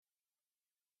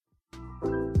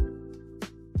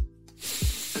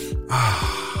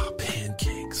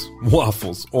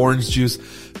waffles, orange juice,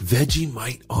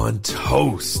 Vegemite on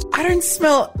toast. I don't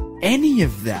smell any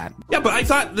of that. Yeah, but I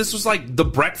thought this was like the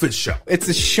breakfast show. It's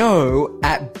a show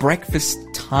at breakfast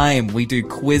time. We do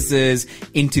quizzes,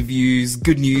 interviews,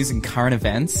 good news, and current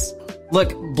events.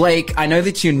 Look, Blake, I know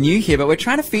that you're new here, but we're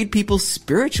trying to feed people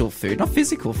spiritual food, not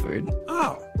physical food.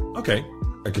 Oh, okay.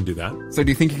 I can do that. So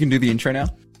do you think you can do the intro now?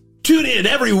 Tune in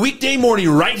every weekday morning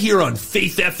right here on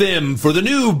Faith FM for the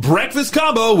new Breakfast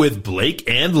Combo with Blake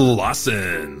and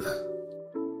Lawson.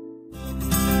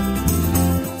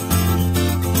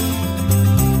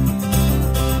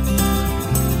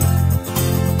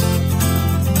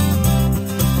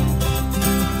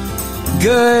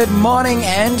 Good morning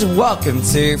and welcome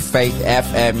to Faith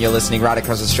FM. You're listening right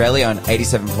across Australia on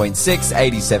 87.6,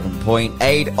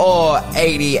 87.8 or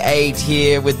 88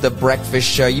 here with the breakfast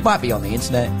show. You might be on the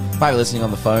internet, you might be listening on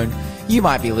the phone, you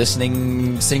might be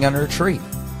listening sitting under a tree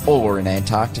or in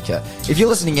Antarctica. If you're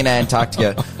listening in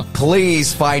Antarctica,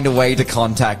 please find a way to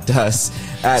contact us.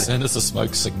 Send us a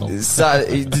smoke signal.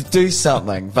 So, do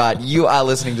something. But you are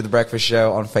listening to The Breakfast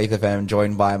Show on Faith FM,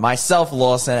 joined by myself,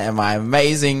 Lawson, and my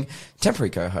amazing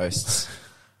temporary co-hosts,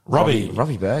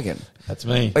 Robbie Bergen. That's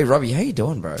me. Hey, Robbie, how you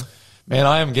doing, bro? Man,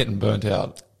 I am getting burnt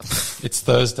out. It's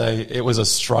Thursday. It was a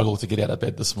struggle to get out of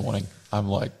bed this morning. I'm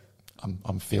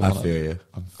feeling it. I feel you.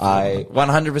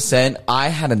 100%. I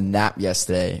had a nap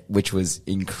yesterday, which was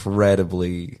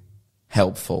incredibly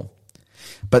helpful.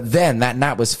 But then that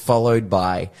nap was followed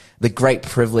by the great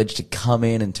privilege to come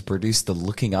in and to produce the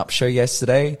Looking Up show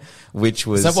yesterday, which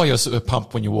was... Is that why you're sort of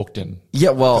pumped when you walked in? Yeah,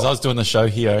 well... Because I was doing the show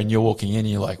here and you're walking in and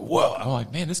you're like, whoa. I'm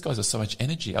like, man, this guy's got so much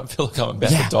energy. I feel like I'm about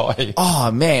to die. Oh,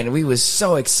 man, we were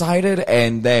so excited.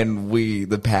 And then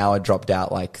the power dropped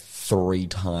out like 3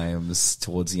 times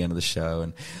towards the end of the show.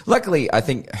 And luckily, I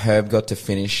think Herb got to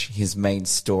finish his main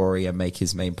story and make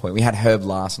his main point. We had Herb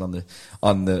Larson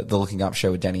on the Looking Up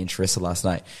show with Danny and Charissa last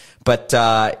night. But,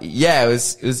 it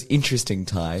was interesting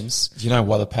times. Do you know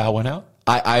why the power went out?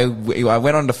 I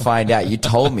went on to find out. You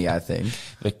told me, I think.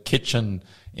 The kitchen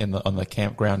on the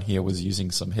campground here was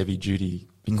using some heavy duty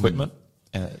equipment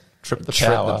and it tripped the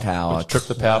power. Which tripped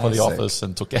the power for the office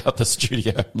and took out the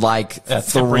studio. Like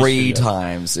 3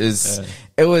 times.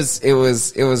 It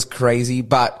was crazy.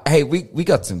 But hey, we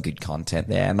got some good content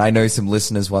there. And I know some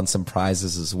listeners won some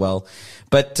prizes as well.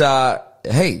 But,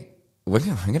 hey, we're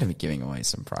going to be giving away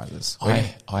some prizes.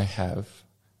 I have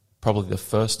probably the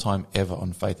first time ever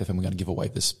on Faith FM we're going to give away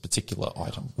this particular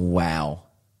item. Wow.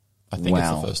 I think it's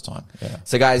the first time. Yeah.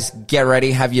 So guys, get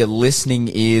ready. Have your listening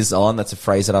ears on. That's a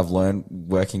phrase that I've learned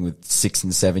working with 6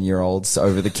 and 7-year-olds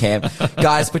over the camp.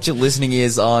 Guys, put your listening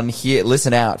ears on here.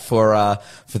 Listen out for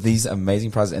these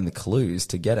amazing prizes and the clues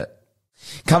to get it.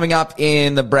 Coming up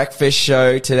in the breakfast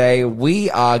show today, we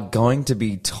are going to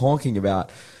be talking about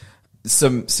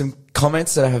some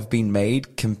comments that have been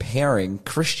made comparing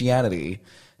Christianity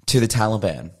to the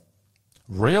Taliban.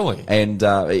 Really? And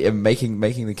making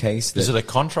the case that... Is it a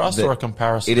contrast or a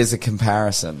comparison? It is a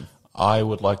comparison. I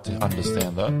would like to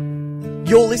understand that.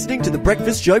 You're listening to the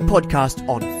Breakfast Show podcast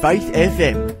on Faith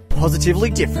FM. Positively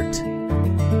different.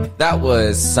 That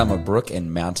was Summer Brook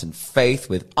and Mountain Faith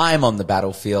with I'm on the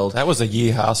Battlefield. That was a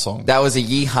Yeehaw song. That was a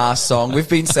Yeehaw song. We've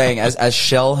been saying, as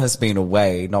Shell has been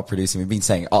away, not producing, we've been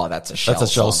saying, oh, that's a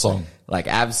Shell song. Like,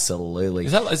 absolutely.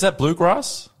 Is that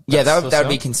bluegrass? Yeah, that would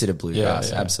be considered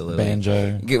bluegrass, absolutely.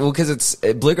 Banjo. Well, because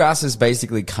bluegrass is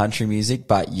basically country music,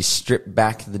 but you strip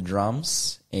back the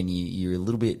drums and you're a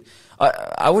little bit...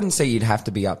 I wouldn't say you'd have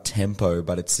to be up tempo,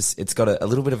 but it's got a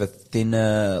little bit of a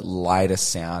thinner, lighter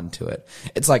sound to it.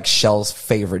 It's like Shell's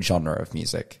favorite genre of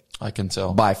music. I can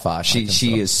tell. By far.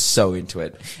 She is so into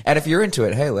it. And if you're into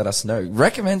it, hey, let us know.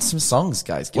 Recommend some songs,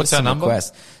 guys. What's our number?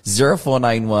 Requests.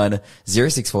 0491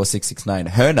 064 669.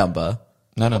 Her number...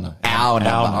 No. Our number.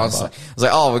 I was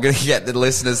like, oh, we're going to get the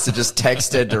listeners to just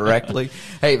text her directly.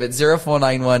 Hey, but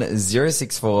 0491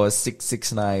 064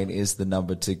 669 is the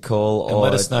number to call and or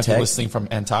let us know text. if you're listening from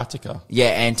Antarctica. Yeah,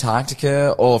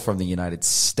 Antarctica or from the United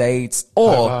States.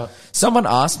 Or someone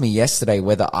asked me yesterday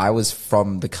whether I was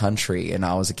from the country and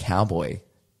I was a cowboy.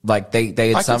 Like they had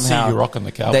somehow... I can see you rocking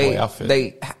the cowboy outfit.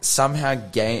 They somehow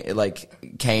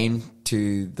came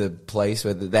to the place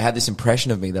where they had this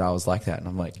impression of me that I was like that. And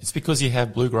I'm like... It's because you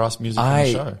have bluegrass music on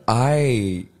the show.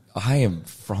 I am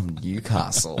from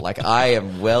Newcastle. Like, I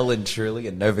am well and truly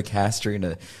a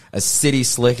Novocastrian, a city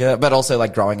slicker, but also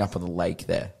like growing up on the lake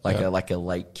there. Like a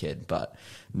lake kid, but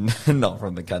not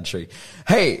from the country.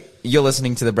 Hey, you're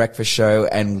listening to The Breakfast Show,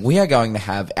 and we are going to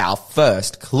have our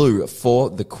first clue for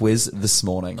the quiz this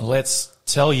morning. Let's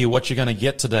tell you what you're going to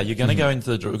get today. You're going to go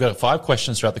into we've got 5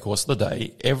 questions throughout the course of the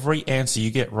day. Every answer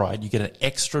you get right, you get an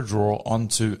extra draw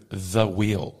onto the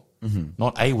wheel.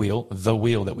 Not a wheel, the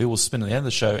wheel that we will spin at the end of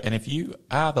the show. And if you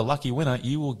are the lucky winner,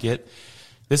 you will get,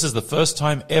 this is the first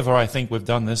time ever I think we've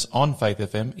done this on Faith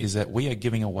FM, is that we are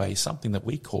giving away something that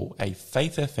we call a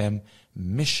Faith FM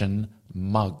Mission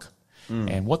Mug.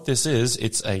 And what this is,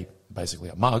 it's basically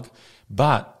a mug,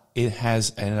 but it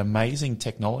has an amazing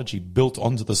technology built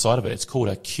onto the side of it. It's called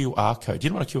a QR code. Do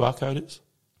you know what a QR code is?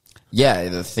 Yeah,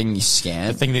 the thing you scan.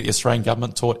 The thing that the Australian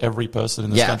government taught every person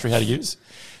in this country how to use.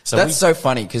 So that's so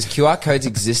funny because QR codes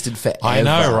existed forever. I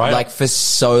know, right? Like for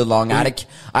so long. I had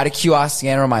a QR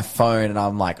scanner on my phone and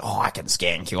I'm like, I can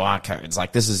scan QR codes.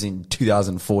 Like this is in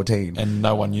 2014. And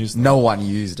no one used it. No one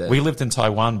used it. We lived in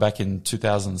Taiwan back in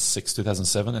 2006,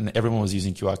 2007, and everyone was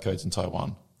using QR codes in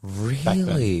Taiwan.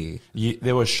 Really?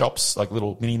 There were shops, like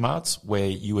little mini marts, where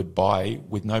you would buy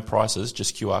with no prices,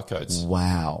 just QR codes.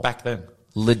 Wow. Back then.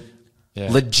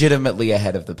 Legitimately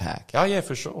ahead of the pack. Oh, yeah,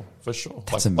 for sure.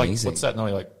 That's amazing. What's that,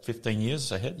 nearly like 15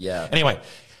 years ahead? Yeah. Anyway,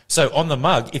 so on the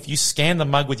mug, if you scan the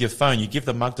mug with your phone, you give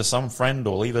the mug to some friend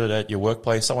or leave it at your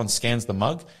workplace, someone scans the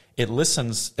mug, it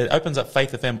opens up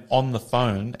Faith FM on the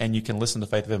phone, and you can listen to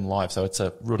Faith FM live. So it's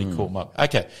a really cool mug.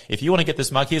 Okay, if you want to get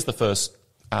this mug, here's the first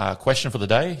question for the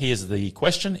day. Here's the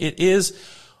question. It is,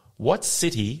 what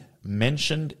city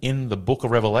mentioned in the book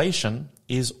of Revelation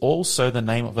is also the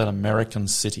name of an American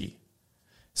city?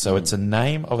 So it's a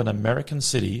name of an American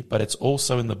city, but it's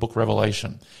also in the book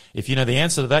Revelation. If you know the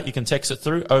answer to that, you can text it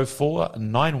through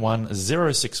 0491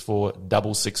 064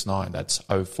 669. That's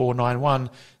 0491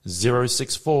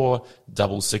 064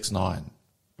 669.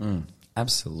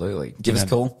 Absolutely. Give us a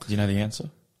call. Do you know the answer?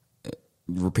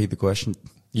 Repeat the question.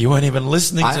 You weren't even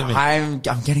listening to me. I'm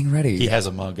getting ready. He has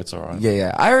a mug. It's all right.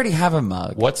 Yeah. I already have a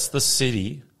mug. What's the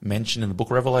city mentioned in the book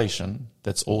of Revelation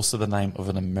that's also the name of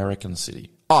an American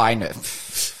city? Oh, I know.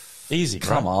 Easy,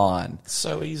 Come on.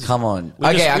 So easy. Come on.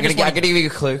 I'm going to give you a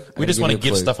clue. We just want to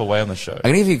give stuff away on the show. I'm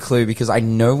going to give you a clue because I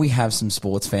know we have some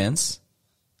sports fans.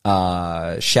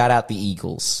 Shout out the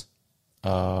Eagles.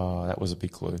 That was a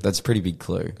big clue. That's a pretty big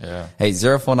clue. Yeah. Hey,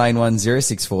 0491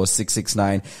 064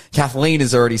 669. Kathleen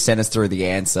has already sent us through the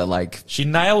answer. Like she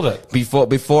nailed it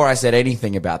before I said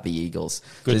anything about the Eagles.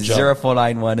 Good job.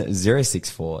 0491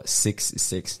 064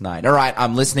 669. All right,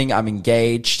 I'm listening. I'm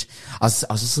engaged. I was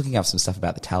just looking up some stuff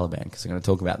about the Taliban because I'm going to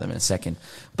talk about them in a second.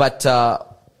 But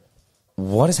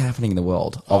what is happening in the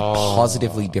world of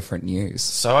positively different news?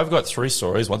 So I've got 3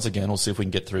 stories. Once again, we'll see if we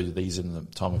can get through these in the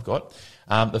time we've got.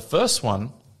 The first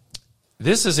one,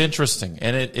 this is interesting,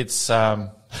 and it's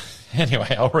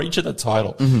anyway, I'll read you the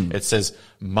title. It says,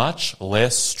 much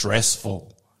less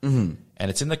stressful. And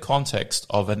it's in the context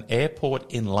of an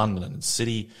airport in London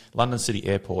City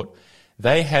Airport.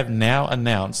 They have now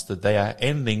announced that they are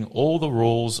ending all the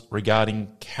rules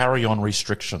regarding carry-on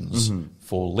restrictions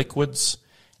for liquids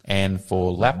and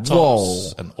for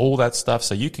laptops and all that stuff.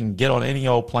 So you can get on any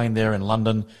old plane there in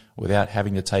London without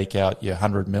having to take out your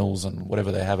 100 mils and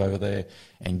whatever they have over there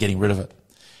and getting rid of it.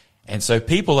 And so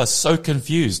people are so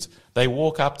confused. They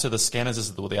walk up to the scanners, this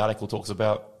is what the article talks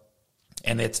about,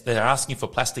 and they're asking for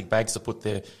plastic bags to put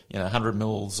their 100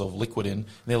 mils of liquid in. And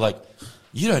they're like,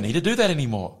 you don't need to do that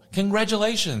anymore.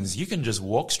 Congratulations. You can just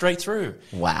walk straight through.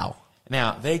 Wow.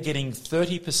 Now, they're getting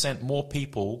 30% more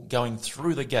people going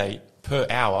through the gate per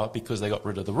hour because they got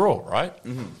rid of the rule, right?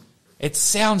 It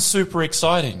sounds super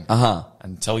exciting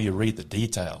until you read the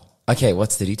detail. Okay,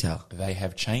 what's the detail? They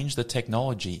have changed the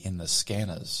technology in the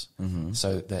scanners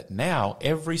so that now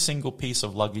every single piece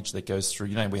of luggage that goes through,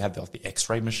 we have the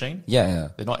X-ray machine. Yeah.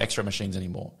 They're not X-ray machines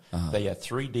anymore. They are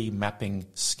 3D mapping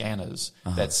scanners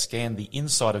that scan the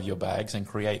inside of your bags and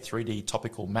create 3D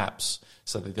topical maps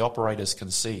so that the operators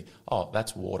can see,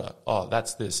 that's water,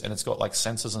 that's this, and it's got like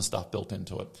sensors and stuff built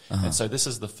into it. And so this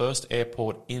is the first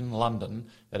airport in London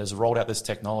that has rolled out this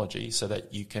technology so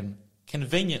that you can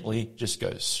conveniently just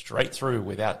go straight through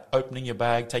without opening your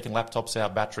bag, taking laptops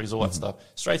out, batteries, all that stuff,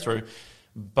 straight through.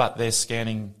 But they're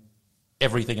scanning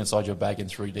everything inside your bag in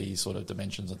 3D sort of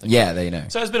dimensions and things. Yeah, they know.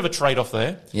 So there's a bit of a trade-off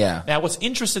there. Yeah. Now, what's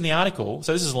interesting in the article,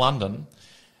 so this is London,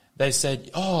 they said,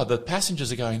 the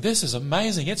passengers are going, this is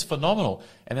amazing, it's phenomenal.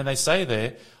 And then they say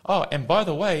there, and by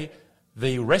the way,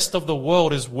 the rest of the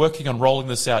world is working on rolling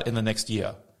this out in the next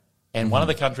year. And one of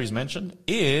the countries mentioned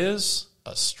is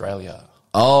Australia.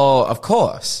 Oh, of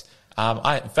course.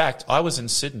 In fact, I was in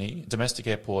Sydney, domestic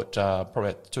airport,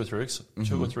 probably 2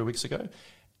 or 3 weeks ago,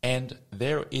 and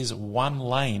there is one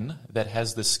lane that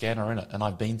has this scanner in it, and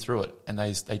I've been through it, and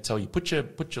they tell you, put your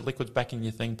liquids back in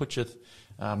your thing, put your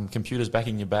computers back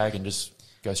in your bag, and just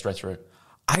go straight through.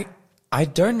 I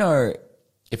don't know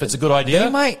If it's a good idea.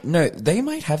 They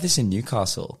might have this in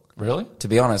Newcastle. Really? To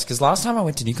be honest, because last time I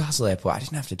went to Newcastle Airport, I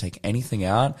didn't have to take anything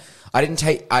out. I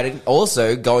didn't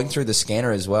also going through the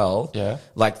scanner as well. Yeah.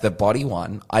 Like the body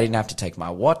one, I didn't have to take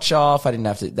my watch off. I didn't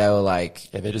have to, they were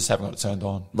like. Yeah, they just haven't got it turned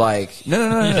on. Like,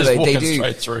 no, You just they walk do.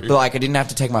 straight through. But like, I didn't have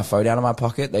to take my phone out of my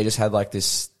pocket. They just had like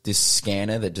this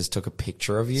scanner that just took a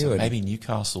picture of you. So and maybe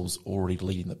Newcastle's already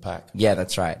leading the pack. yeah,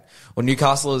 that's right. Well,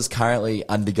 Newcastle is currently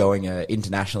undergoing an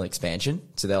international expansion.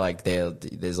 So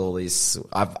there's all these,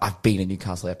 I've been in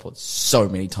Newcastle Airport so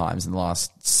many times in the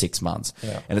last 6 months,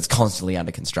 and it's constantly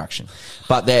under construction.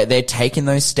 But they're taking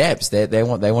those steps. They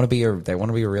want to be a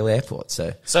real airport.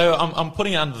 So I'm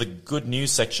putting it under the good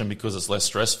news section because it's less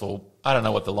stressful. I don't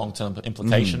know what the long-term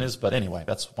implication is, but anyway,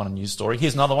 that's one news story.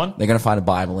 Here's another one. they're going to find a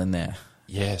Bible in there.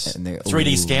 Yes. And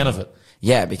 3D scan of it.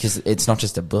 Yeah, because it's not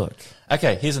just a book.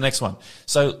 Okay, here's the next one.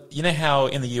 So, you know how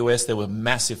in the US there were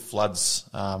massive floods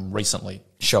recently?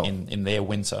 Sure. In their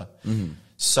winter. Mm-hmm.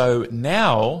 So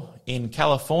now in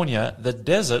California, the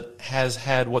desert has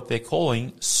had what they're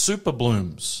calling super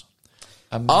blooms.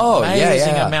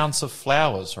 Amazing amounts of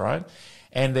flowers, right?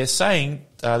 And they're saying,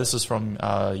 this is from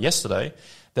yesterday,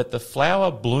 that the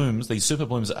flower blooms, these super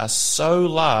blooms, are so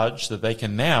large that they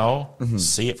can now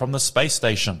see it from the space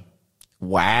station.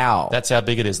 Wow. That's how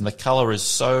big it is. And the color is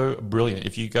so brilliant.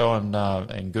 If you go on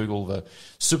and Google the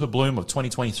super bloom of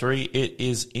 2023, it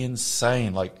is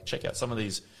insane. Like, check out some of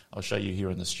these. I'll show you here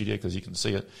in the studio because you can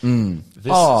see it.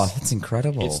 That's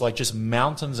incredible. It's like just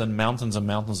mountains and mountains and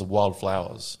mountains of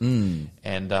wildflowers. And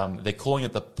they're calling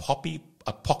it the poppy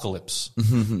apocalypse.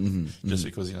 Just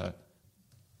because,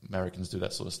 Americans do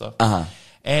that sort of stuff.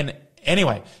 And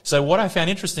anyway, so what I found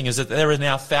interesting is that there are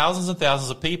now thousands and thousands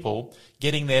of people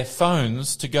getting their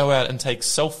phones to go out and take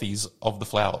selfies of the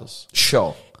flowers.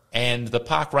 Sure. And the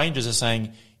park rangers are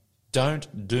saying,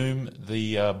 don't doom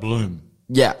the bloom.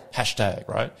 Yeah. Hashtag,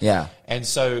 right? Yeah. And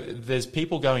so there's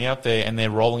people going out there and they're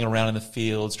rolling around in the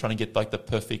fields trying to get like the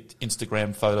perfect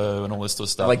Instagram photo and all this sort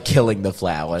of stuff. Like killing the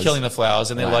flowers.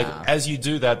 And they're like, as you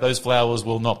do that, those flowers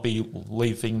will not be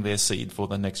leaving their seed for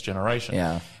the next generation.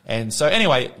 Yeah. And so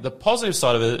anyway, the positive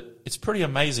side of it, it's pretty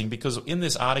amazing because in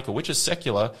this article, which is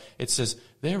secular, it says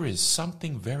there is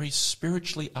something very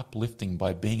spiritually uplifting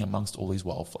by being amongst all these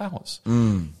wildflowers.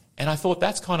 And I thought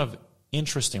that's kind of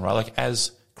interesting, right? Like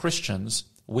as Christians,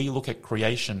 we look at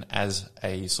creation as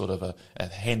a sort of a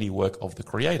handiwork of the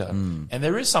Creator. And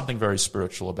there is something very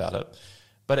spiritual about it.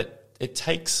 But it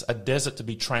takes a desert to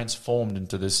be transformed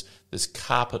into this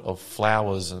carpet of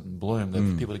flowers and bloom that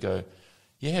for people to go,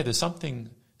 yeah, there's something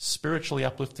spiritually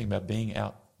uplifting about being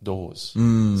outdoors.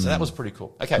 So that was pretty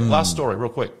cool. Okay, last story, real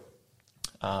quick.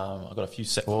 I've got a few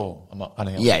I'm not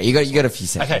running out. Yeah, you got a few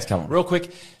seconds. Okay, Come on. real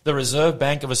quick. The Reserve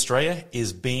Bank of Australia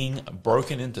is being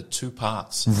broken into two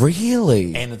parts.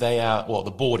 Really? And they are,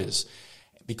 the board is.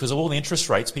 Because of all the interest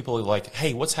rates, people are like,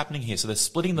 hey, what's happening here? So they're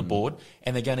splitting the board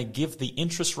and they're going to give the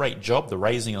interest rate job, the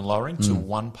raising and lowering, to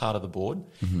one part of the board.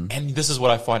 And this is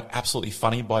what I find absolutely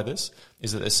funny by this,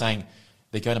 is that they're saying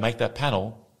they're going to make that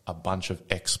panel a bunch of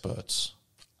experts.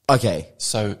 Okay.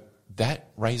 So that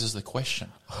raises the question.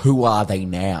 Who are they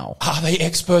now? Are they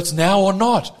experts now or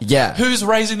not? Yeah. Who's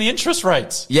raising the interest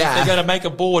rates? Yeah. They're going to make a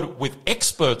board with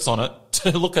experts on it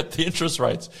to look at the interest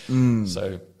rates.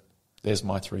 So there's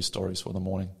my 3 stories for the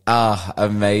morning.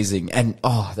 Amazing. And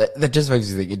that just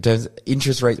makes me think in terms of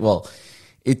interest rate,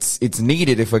 it's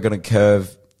needed if we're going to curb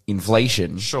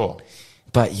inflation. Sure.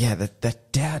 But yeah,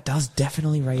 that does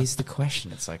definitely raise the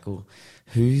question. It's like, well,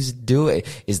 who's doing?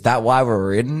 Is that why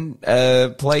we're in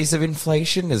a place of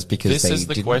inflation? Is because this is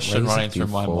the question running through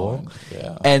my mind.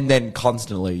 Yeah. And then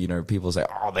constantly, people say,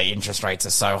 "Oh, the interest rates are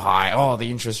so high. Oh, the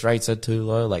interest rates are too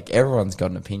low." Like everyone's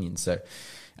got an opinion. So,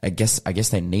 I guess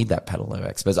they need that panel of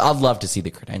experts. I'd love to see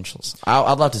the credentials.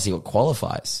 I'd love to see what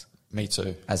qualifies. Me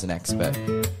too. As an expert.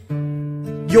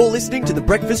 You're listening to the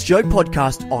Breakfast Show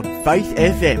podcast on Faith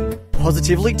FM.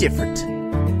 Positively different.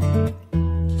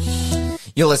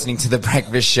 You're listening to the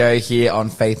Breakfast Show here on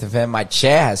Faith FM. My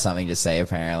chair has something to say,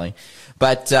 apparently.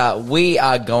 But we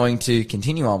are going to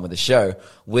continue on with the show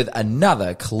with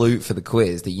another clue for the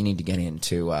quiz that you need to get in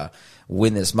to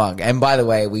win this mug. And by the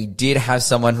way, we did have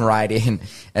someone write in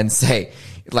and say,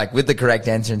 like, with the correct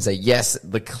answer and say, yes,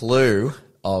 the clue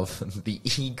of the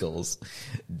Eagles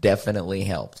definitely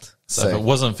helped. So if it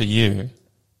wasn't for you,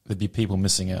 there'd be people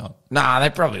missing out. Nah, they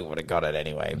probably would have got it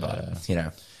anyway, but,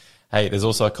 Hey, there's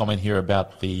also a comment here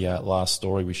about the last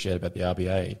story we shared about the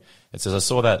RBA. It says, I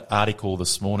saw that article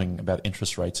this morning about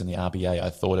interest rates in the RBA. I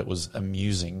thought it was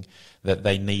amusing that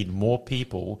they need more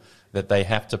people that they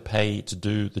have to pay to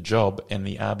do the job, and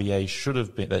the RBA should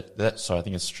have been, I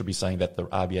think it should be saying that the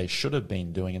RBA should have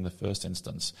been doing in the first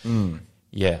instance.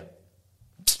 Yeah.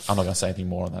 I'm not going to say anything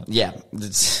more on that. Yeah.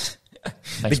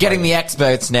 They're getting the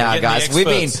experts now, guys. We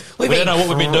don't know what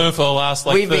we've been doing for the last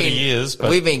 30 years. But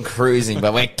we've been cruising,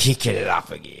 but we're kicking it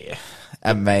up a gear.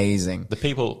 Amazing. The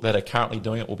people that are currently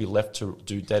doing it will be left to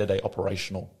do day-to-day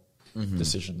operational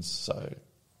decisions. So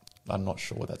I'm not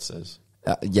sure what that says.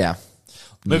 Yeah.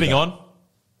 Moving on.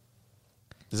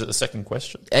 Is it the second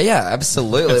question? Yeah,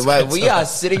 absolutely. Well, we are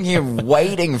sitting here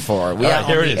waiting for it. We are on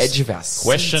the edge of our seats.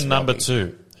 Question number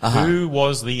 2. Who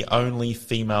was the only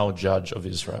female judge of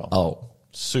Israel? Oh.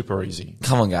 Super easy.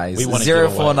 Come on, guys. We want to give away.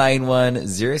 0491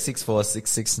 064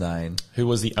 669. Who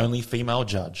was the only female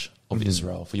judge of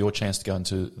Israel for your chance to go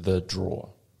into the draw?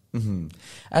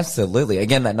 Absolutely.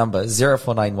 Again, that number,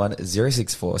 0491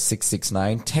 064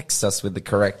 669. Text us with the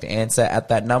correct answer at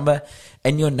that number,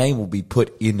 and your name will be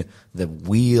put in the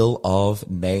wheel of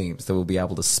names that we'll be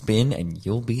able to spin, and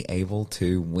you'll be able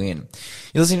to win.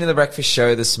 You're listening to The Breakfast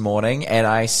Show this morning, and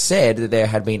I said that there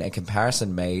had been a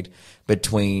comparison made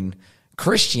between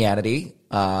Christianity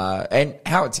and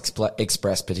how it's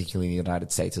expressed, particularly in the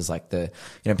United States, is like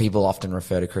people often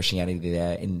refer to Christianity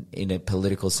there in a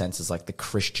political sense as like the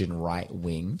Christian right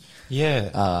wing.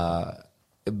 Yeah.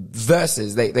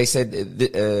 Versus, they said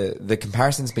the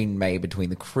comparison's been made between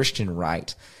the Christian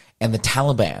right and the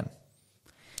Taliban.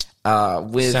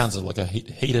 Sounds like a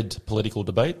heated political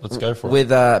debate. Let's go for it. With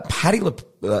Patti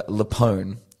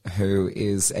LuPone, who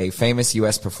is a famous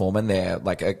US performer, and they're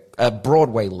like a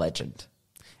Broadway legend.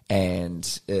 And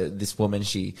this woman,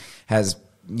 she has,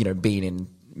 been in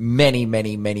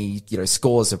many,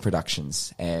 scores of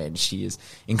productions, and she is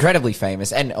incredibly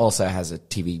famous and also has a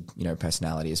TV,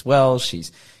 personality as well.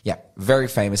 She's, very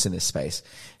famous in this space.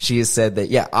 She has said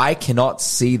that, I cannot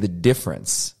see the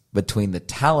difference between the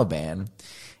Taliban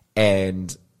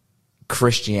and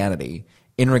Christianity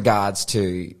in regards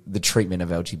to the treatment of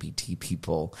LGBT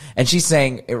people. And she's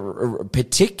saying,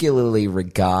 particularly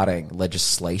regarding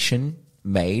legislation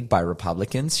made by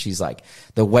Republicans, she's like,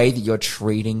 the way that you're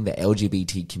treating the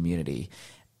LGBT community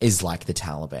is like the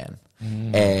Taliban.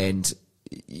 And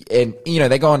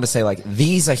they go on to say, like,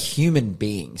 these are human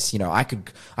beings. I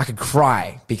could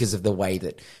cry because of the way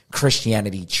that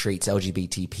Christianity treats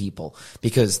LGBT people,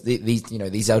 because these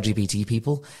LGBT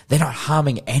people, they're not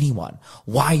harming anyone.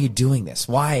 Why are you doing this?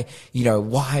 Why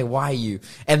are you?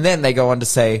 And then they go on to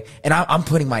say, and I'm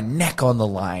putting my neck on the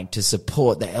line to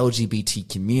support the LGBT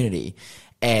community,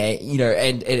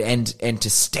 and to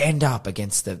stand up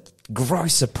against the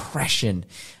gross oppression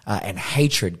and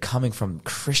hatred coming from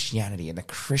Christianity and the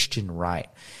Christian right.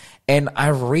 And I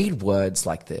read words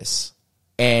like this,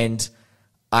 and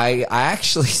I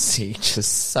actually see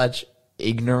just such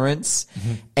ignorance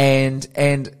and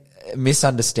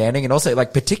misunderstanding, and also,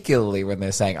 like, particularly when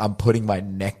they're saying, I'm putting my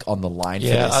neck on the line for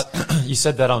this. You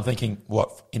said that, I'm thinking,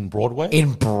 what, in Broadway?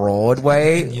 In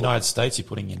Broadway? In the United States, you're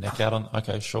putting your neck out on,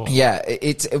 okay, sure. Yeah,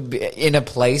 it's in a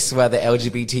place where the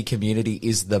LGBT community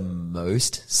is the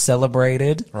most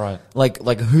celebrated. Right.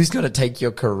 Like who's going to take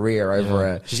your career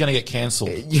over She's going to get cancelled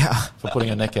for putting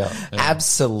her neck out. Yeah.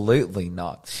 Absolutely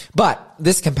not. But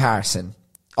this comparison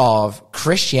of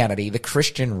Christianity, the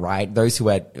Christian right, those who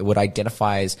would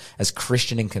identify as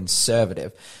Christian and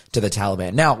conservative, to the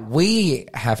Taliban. Now, we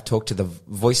have talked to the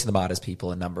Voice of the Martyrs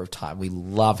people a number of times. We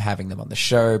love having them on the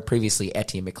show. Previously,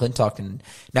 Etienne McClintock, and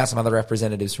now some other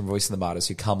representatives from Voice of the Martyrs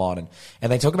who come on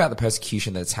and they talk about the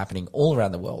persecution that's happening all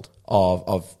around the world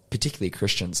of particularly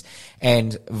Christians.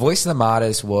 And Voice of the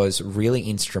Martyrs was really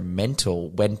instrumental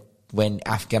when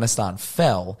Afghanistan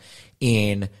fell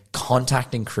in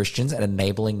contacting Christians and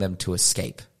enabling them to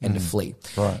escape and to flee.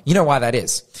 Right. You know why that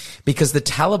is? Because the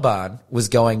Taliban was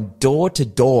going door to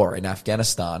door in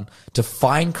Afghanistan to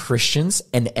find Christians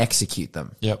and execute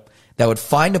them. Yep. They would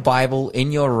find a Bible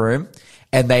in your room,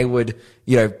 and they would,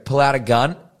 pull out a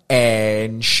gun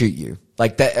and shoot you.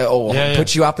 Like that, or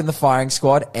put you up in the firing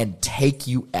squad and take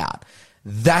you out.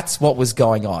 That's what was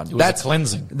going on. It was a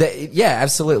cleansing.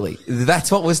 Absolutely. That's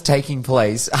what was taking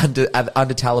place under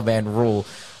Taliban rule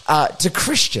to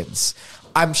Christians.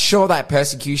 I'm sure that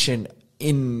persecution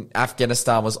in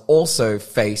Afghanistan was also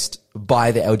faced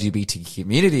by the LGBT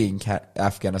community in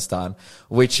Afghanistan,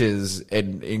 which is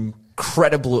an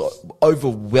incredible,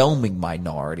 overwhelming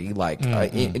minority, like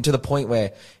to the point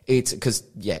where it's because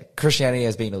Christianity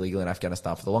has been illegal in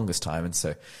Afghanistan for the longest time, and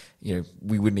so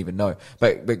we wouldn't even know.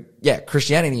 But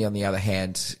Christianity on the other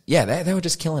hand, they were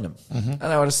just killing them, and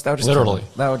they were just literally,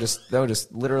 they were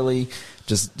just literally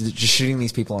just shooting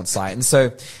these people on sight. And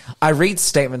so I read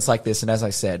statements like this, and as I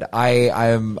said, I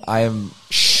am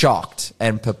shocked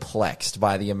and perplexed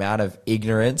by the amount of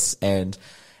ignorance and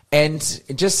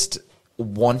just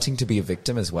wanting to be a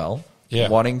victim as well. Yeah.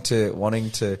 Wanting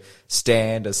to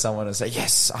stand as someone and say,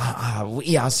 yes,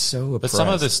 we are so oppressed. But some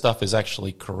of this stuff is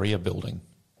actually career building.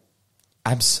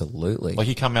 Absolutely. Like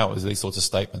you come out with these sorts of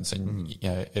statements and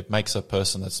it makes a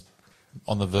person that's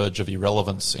on the verge of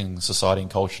irrelevance in society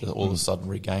and culture to all of a sudden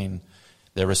regain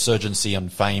their resurgency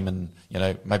and fame and,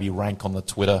 maybe rank on the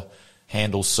Twitter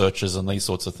handle searches and these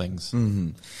sorts of things.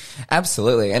 Mm-hmm.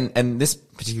 Absolutely. And this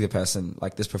particular person,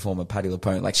 like this performer, Patti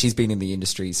LuPone, like she's been in the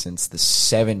industry since the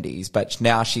 70s, but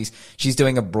now she's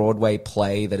doing a Broadway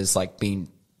play that is like being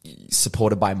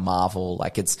supported by Marvel.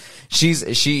 Like she's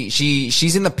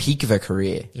in the peak of her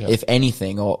career, if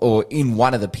anything, or in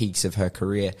one of the peaks of her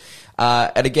career.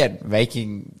 And again,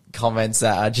 making comments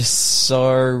that are just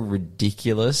so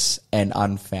ridiculous and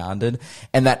unfounded,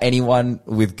 and that anyone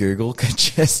with Google could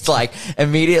just like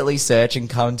immediately search and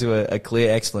come to a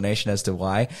clear explanation as to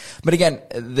why. But again,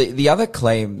 the other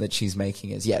claim that she's making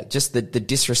is, just the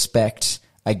disrespect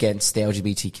against the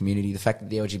LGBT community, the fact that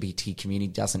the LGBT community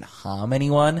doesn't harm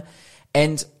anyone.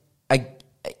 And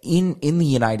in the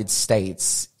United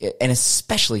States, and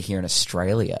especially here in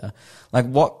Australia, like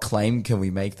what claim can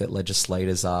we make that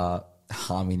legislators are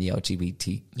harming the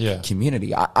LGBT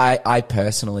community? I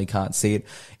personally can't see it.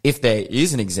 If there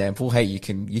is an example, hey, you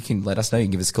can let us know. You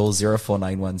can give us a call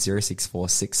 0491 064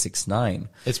 669.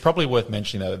 It's probably worth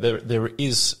mentioning though, there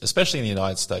is, especially in the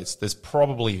United States, there's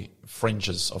probably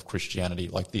fringes of Christianity,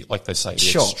 like they say,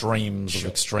 the extremes of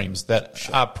extremes that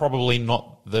are probably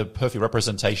not the perfect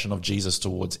representation of Jesus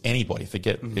towards anybody.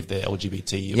 Forget if they're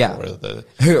LGBT or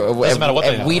doesn't matter what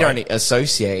they are. We don't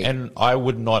associate. And I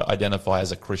would not identify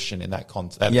as a Christian in that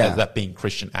context, that being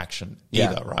Christian action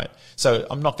either, right? So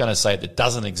I'm not going to say that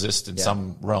doesn't exist in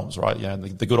some realms, right?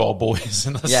 The good old boys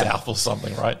in the South or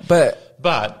something, right?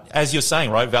 But as you're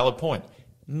saying, right, valid point.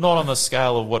 Not on the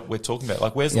scale of what we're talking about.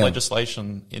 Like, where's the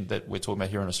legislation that we're talking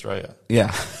about here in Australia?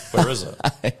 Yeah. Where is it?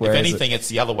 If anything, it's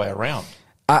the other way around.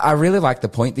 I really like the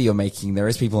point that you're making. There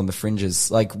is people on the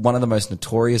fringes. Like, one of the most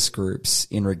notorious groups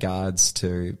in regards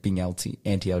to being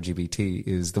anti-LGBT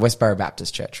is the Westboro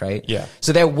Baptist Church, right? Yeah.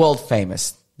 So they're world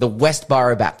famous. The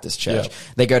Westboro Baptist Church. Yeah.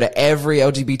 They go to every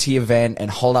LGBT event and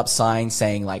hold up signs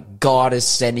saying like, God is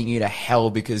sending you to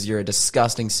hell because you're a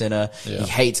disgusting sinner. Yeah. He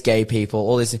hates gay people.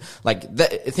 All this, like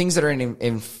things that are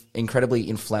incredibly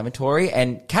inflammatory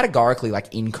and categorically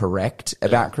like incorrect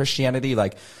about Christianity.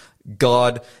 Like,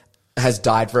 God has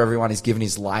died for everyone. He's given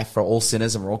his life for all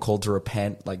sinners and we're all called to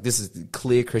repent. Like, this is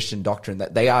clear Christian doctrine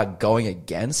that they are going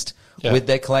against with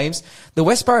their claims. The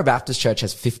Westboro Baptist Church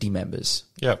has 50 members.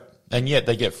 Yep. And yet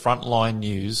they get frontline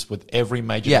news with every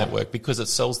major network because it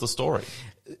sells the story.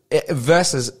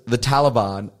 Versus the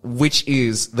Taliban, which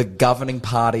is the governing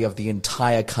party of the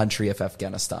entire country of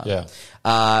Afghanistan. Yeah.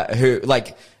 Who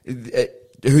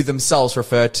themselves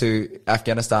refer to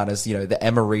Afghanistan as, the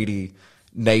Emirati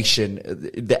nation,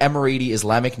 the Emirati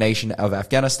Islamic nation of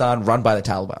Afghanistan run by the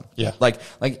Taliban. Yeah. Like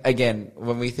again,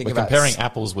 when we think about comparing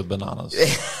apples with bananas.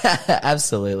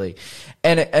 Absolutely.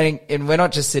 And we're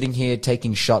not just sitting here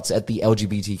taking shots at the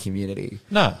LGBT community.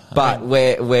 No. But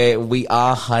we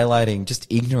are highlighting just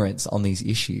ignorance on these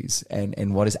issues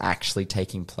and what is actually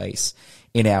taking place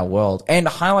in our world. And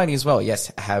highlighting as well,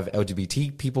 yes, have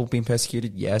LGBT people been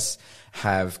persecuted? Yes.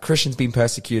 Have Christians been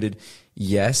persecuted?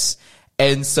 Yes.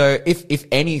 And so if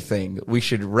anything, we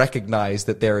should recognize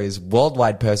that there is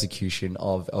worldwide persecution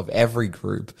of every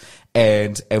group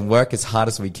and work as hard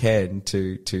as we can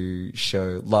to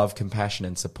show love, compassion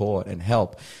and support and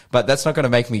help. But that's not going to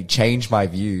make me change my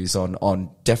views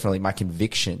on definitely my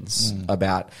convictions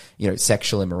about,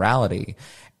 sexual immorality.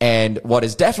 And what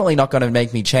is definitely not going to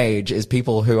make me change is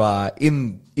people who are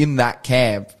in that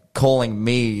camp calling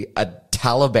me a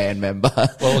Taliban member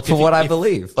for what I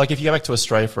believe. Like if you go back to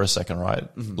Australia for a second, right?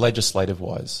 Mm-hmm. Legislative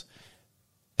wise,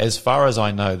 as far as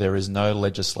I know, there is no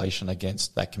legislation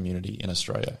against that community in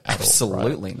Australia at all.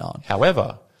 Absolutely not.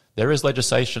 However, there is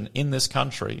legislation in this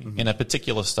country, in a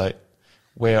particular state,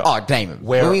 where... Oh, Damon.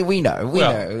 We know.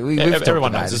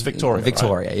 Everyone knows. It's Victoria.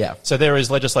 Victoria, right? Yeah. So there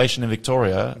is legislation in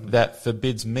Victoria that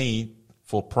forbids me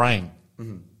for praying.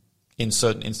 Mm-hmm. In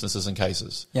certain instances and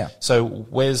cases. Yeah. So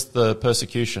where's the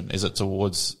persecution? Is it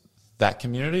towards that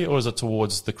community, or is it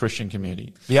towards the Christian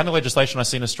community? The only legislation I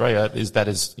see in Australia is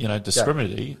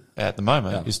discriminatory at the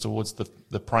moment is towards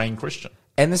the praying Christian.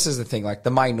 And this is the thing, like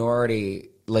the minority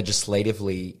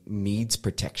legislatively needs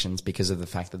protections because of the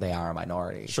fact that they are a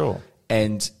minority. Sure.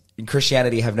 And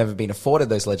Christianity have never been afforded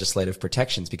those legislative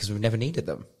protections because we've never needed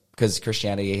them. Because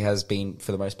Christianity has been,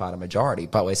 for the most part, a majority.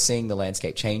 But we're seeing the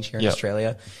landscape change here in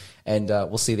Australia. And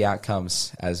we'll see the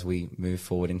outcomes as we move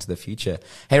forward into the future.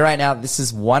 Hey, right now, this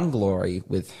is One Glory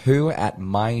with Who at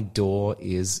My Door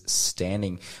is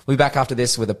Standing. We'll be back after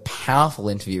this with a powerful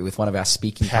interview with one of our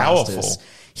speaking pastors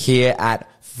here at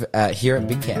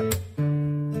Big Camp.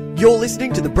 You're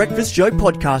listening to the Breakfast Show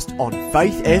podcast on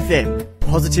Faith FM.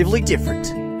 Positively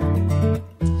different.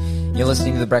 You're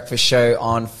listening to The Breakfast Show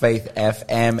on Faith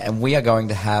FM, and we are going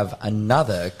to have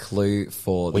another clue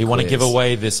for the We want to quiz. give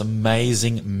away this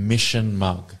amazing mission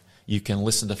mug. You can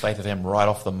listen to Faith FM right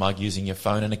off the mug using your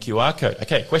phone and a QR code.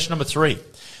 Okay, question number 3.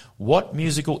 What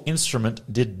musical instrument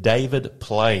did David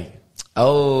play?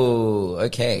 Oh,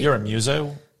 okay. You're a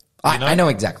muso. I know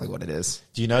exactly what it is.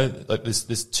 Do you know, like,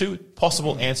 there's 2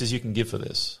 possible answers you can give for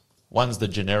this. One's the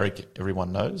generic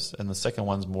everyone knows, and the second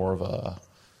one's more of a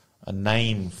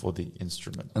name for the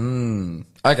instrument.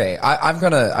 Okay, I've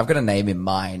got a name in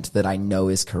mind that I know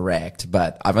is correct,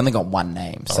 but I've only got one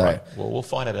name. So, All right. Well, we'll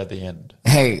find out at the end.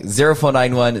 Hey,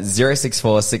 0491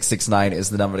 064 669 is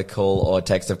the number to call or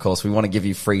text, of course. We want to give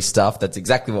you free stuff. That's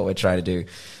exactly what we're trying to do.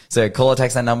 So call or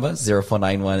text that number,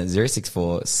 0491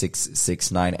 064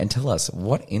 669, and tell us,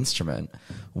 what instrument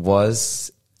was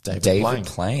David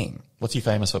playing? What's he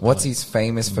famous for playing? What's he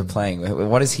famous for playing?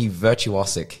 What is he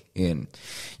virtuosic in?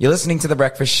 You're listening to The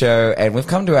Breakfast Show, and we've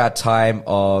come to our time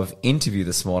of interview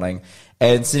this morning.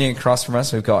 And sitting across from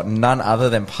us, we've got none other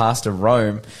than Pastor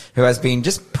Rome, who has been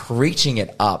just preaching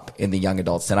it up in the young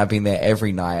adults. And I've been there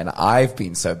every night, and I've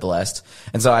been so blessed.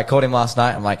 And so I called him last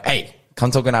night. I'm like, hey,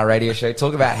 come talk on our radio show.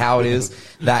 Talk about how it is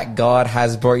that God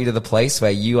has brought you to the place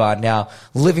where you are now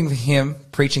living for Him,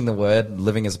 preaching the word,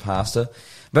 living as a pastor.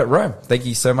 But Rome, thank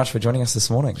you so much for joining us this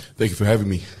morning. Thank you for having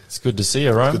me. It's good to see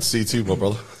you, Rome. Good to see you too, my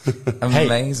brother.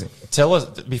 Amazing. Hey, tell us,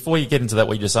 before you get into that,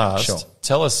 what you just asked,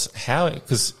 tell us how,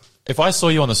 because if I saw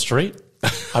you on the street,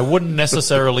 I wouldn't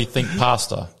necessarily think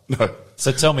pastor. No.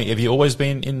 So tell me, have you always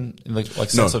been in the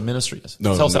sense of ministry?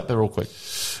 No. Tell us that there real quick.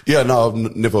 Yeah, no,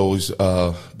 I've never always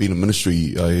been in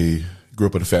ministry. I grew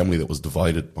up in a family that was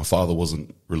divided. My father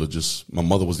wasn't religious. My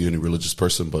mother was the only religious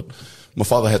person, but my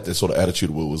father had that sort of attitude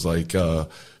where it was like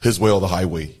his way or the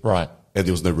highway. Right. And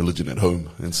there was no religion at home.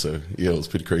 And so, yeah, it was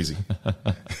pretty crazy.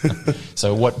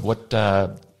 So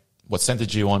what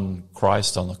centered you on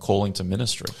Christ, on the calling to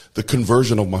ministry? The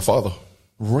conversion of my father.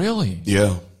 Really?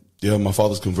 Yeah. Yeah, my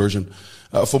father's conversion.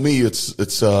 For me,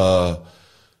 it's I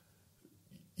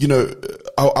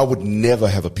would never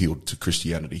have appealed to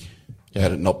Christianity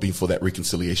had it not been for that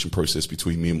reconciliation process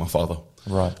between me and my father.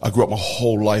 Right. I grew up my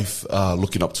whole life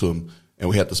looking up to him, and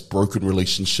we had this broken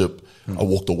relationship. I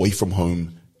walked away from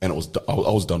home, and I was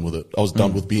done with it. I was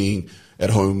done with being at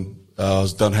home. I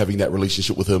was done having that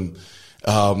relationship with him.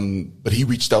 But he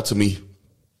reached out to me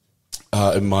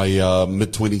in my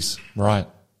mid-20s. Right.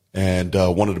 And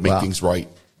wanted to make things right.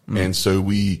 And so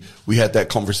we had that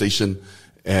conversation,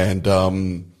 and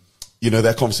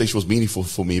that conversation was meaningful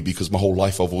for me because my whole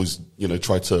life I've always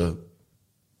tried to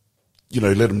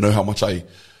let him know how much I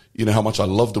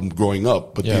loved him growing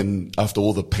up. But then after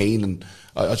all the pain, and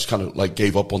I just kind of like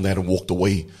gave up on that and walked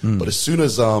away. But as soon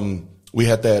as we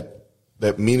had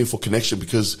that meaningful connection,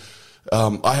 because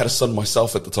I had a son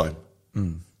myself at the time.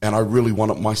 And I really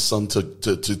wanted my son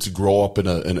to grow up in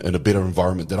a better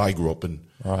environment that I grew up in.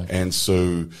 Right. And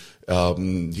so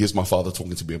here's my father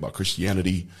talking to me about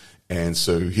Christianity. And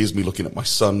so here's me looking at my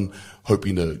son,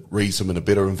 hoping to raise him in a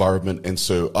better environment. And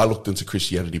so I looked into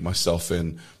Christianity myself,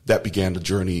 and that began the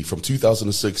journey from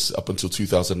 2006 up until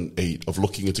 2008 of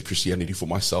looking into Christianity for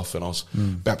myself. And I was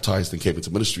baptized and came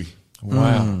into ministry.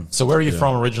 Wow. So where are you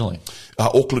from originally?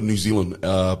 Auckland, New Zealand.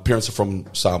 Parents are from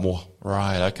Samoa.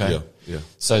 Right. Okay. Yeah.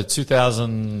 So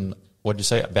 2000, what did you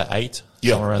say? About 8?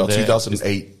 Yeah, Somewhere around about there?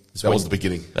 2008. That was the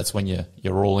beginning. That's when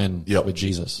you're all in with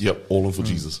Jesus. Yep, all in for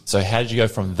Jesus. So how did you go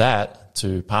from that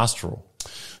to pastoral?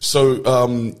 So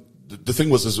the thing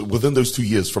was within those 2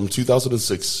 years, from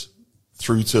 2006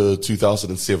 through to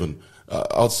 2007,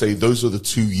 I'd say those are the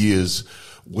 2 years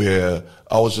where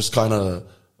I was just kind of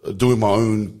doing my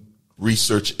own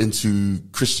research into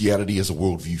Christianity as a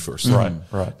worldview first.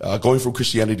 Right. Going from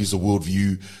Christianity as a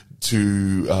worldview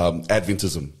to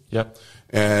Adventism. Yep.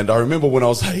 And I remember when I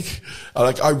was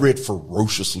I read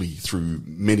ferociously through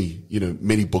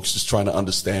many books, just trying to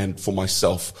understand for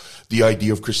myself the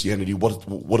idea of Christianity,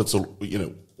 what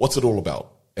what's it all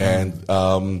about? And,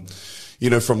 from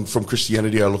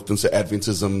Christianity, I looked into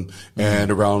Adventism,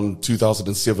 and around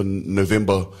 2007,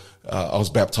 November, I was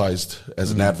baptized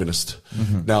as an Adventist.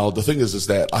 Now, the thing is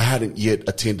that I hadn't yet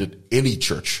attended any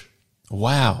church.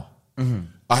 Wow.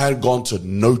 I had gone to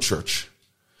no church.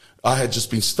 I had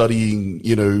just been studying,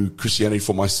 Christianity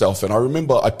for myself. And I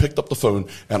remember I picked up the phone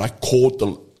and I called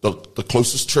the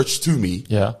closest church to me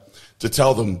to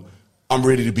tell them, I'm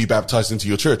ready to be baptized into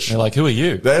your church. They're like, who are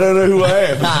you? They don't know who I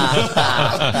am.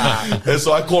 And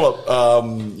so I call up,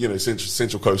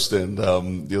 Central Coast, and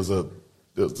there was a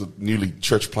newly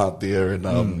church plant there,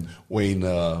 and Wayne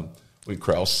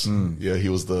Krause. Yeah, he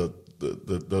was the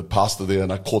pastor there,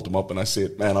 and I called him up and I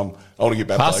said, man, I want to get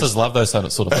baptized. Pastors love those sort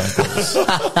of phone calls.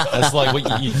 It's like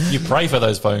you pray for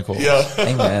those phone calls. Yeah.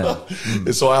 Amen.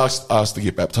 And so I asked to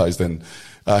get baptized, and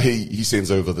he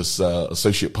sends over this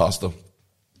associate pastor.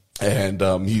 And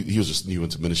he was just new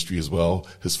into ministry as well,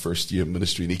 his first year in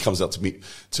ministry, and he comes out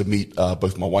to meet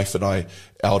both my wife and I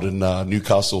out in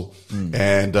Newcastle,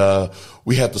 and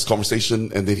we had this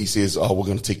conversation, and then he says, "Oh, we're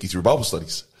going to take you through Bible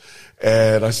studies."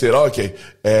 And I said, "Oh, okay."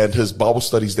 And his Bible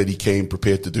studies that he came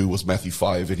prepared to do was Matthew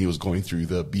 5, and he was going through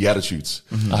the Beatitudes.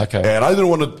 Okay. And I didn't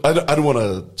want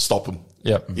to stop him.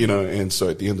 Yep. And so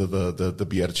at the end of the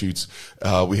Beatitudes,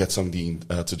 we had something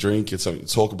to drink and something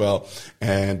to talk about.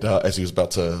 And as he was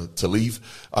about to leave,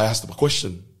 I asked him a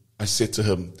question. I said to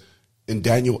him, in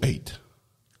Daniel 8.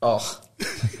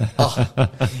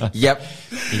 Yep.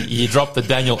 You dropped the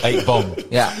Daniel 8 bomb.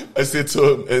 Yeah. I said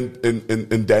to him,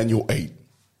 in Daniel 8,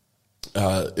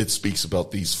 it speaks about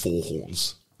these 4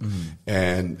 horns.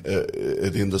 And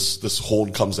then this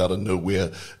horn comes out of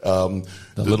nowhere. The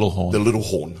little horn. The little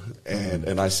horn.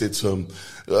 And I said to him,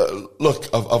 look,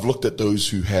 I've looked at those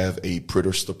who have a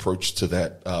preterist approach to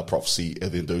that prophecy,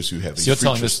 and then those who have So you're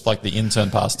telling this like the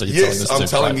intern pastor? Yes, I'm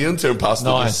telling the intern pastor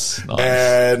Nice.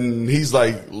 And he's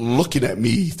like looking at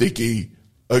me thinking,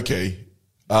 okay.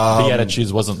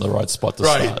 Beatitudes wasn't the right spot to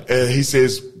start. Right. He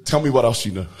says, tell me what else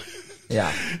you know.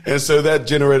 Yeah. And so that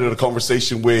generated a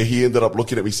conversation where he ended up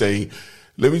looking at me saying,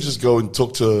 let me just go and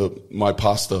talk to my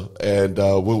pastor, and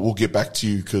we'll get back to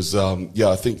you, because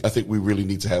I think we really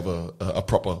need to have a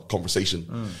proper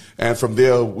conversation. And from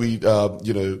there, we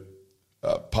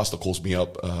pastor calls me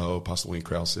up, Pastor Wayne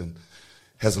Krause, and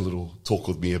has a little talk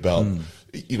with me about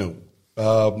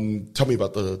tell me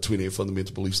about the 28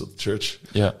 fundamental beliefs of the church.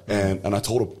 Yeah. And I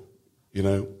told him,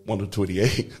 1 to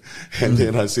 28. And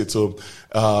then I said to him,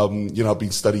 I've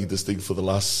been studying this thing for the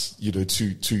last,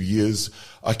 2 years.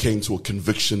 I came to a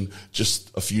conviction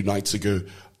just a few nights ago.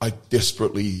 I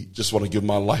desperately just want to give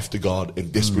my life to God,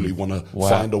 and desperately want to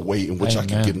find a way in which I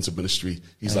can get into ministry.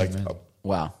 He's like,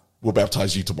 wow. We'll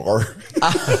baptize you tomorrow.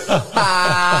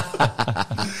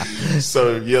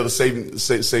 So yeah, the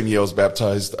same year I was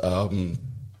baptized.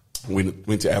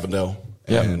 Went to Avondale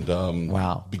and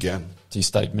began. So you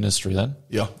studied ministry then?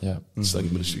 Yeah. Yeah.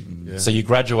 Studied ministry. Yeah. So you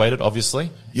graduated, obviously.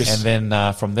 Yes. And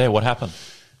then from there, what happened?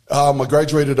 I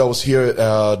graduated. I was here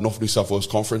at North New South Wales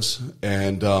Conference,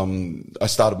 and I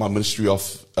started my ministry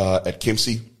off at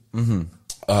Kempsey. I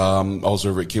was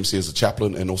over at Kempsey as a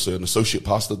chaplain and also an associate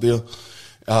pastor there.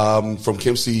 From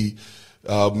Kempsey,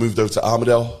 moved over to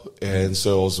Armidale, and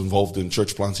so I was involved in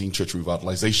church planting, church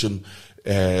revitalization,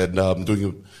 and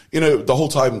doing, the whole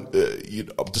time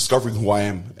discovering who I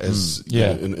am as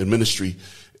in ministry.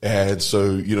 And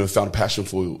so, found a passion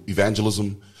for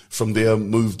evangelism. From there,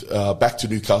 moved back to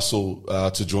Newcastle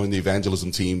to join the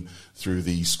evangelism team through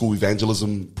the school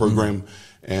evangelism program.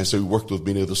 And so we worked with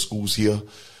many of the schools here.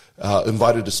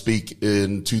 Invited to speak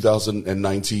in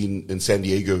 2019 in San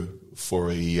Diego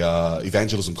for a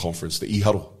evangelism conference, the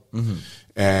E-Huddle.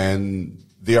 And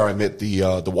there I met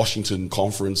the Washington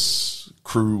conference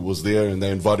crew was there, and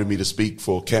they invited me to speak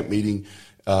for a camp meeting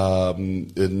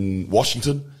in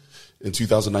Washington in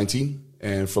 2019.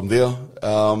 And from there,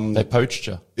 they poached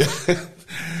you.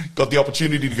 Got the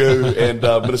opportunity to go and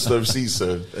minister overseas.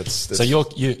 So that's so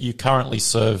you currently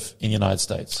serve in the United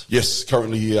States. Yes,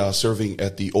 currently serving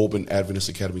at the Auburn Adventist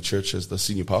Academy Church as the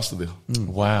senior pastor there.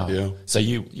 Wow. Yeah. So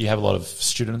you have a lot of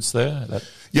students there.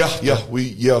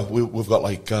 We've got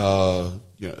like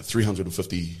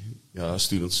 350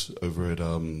 students over at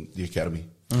the academy.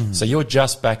 So you're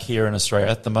just back here in Australia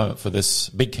at the moment for this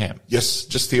big camp. Yes,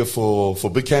 just here for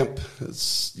big camp.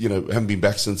 It's haven't been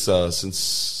back since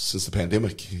the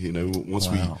pandemic. Once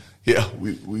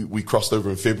we crossed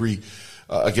over in February.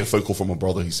 I get a phone call from my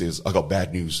brother. He says, "I got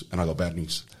bad news," and I got bad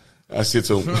news. I said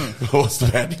to him, "What's the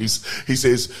bad news?" He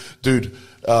says, "Dude,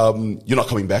 you're not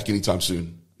coming back anytime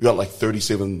soon." We got like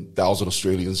 37,000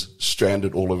 Australians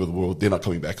stranded all over the world. They're not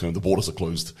coming back home. The borders are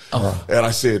closed. And I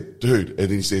said, dude, and then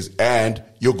he says, and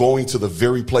you're going to the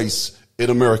very place in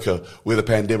America where the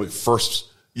pandemic first,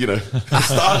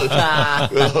 started.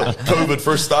 COVID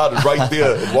first started right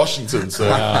there in Washington. So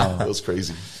that was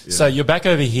crazy. Yeah. So you're back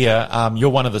over here. You're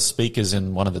one of the speakers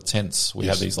in one of the tents. We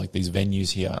have these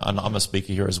venues here, and I'm a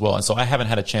speaker here as well. And so I haven't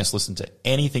had a chance to listen to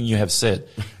anything you have said,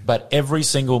 but every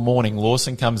single morning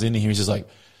Lawson comes in here. He's just like,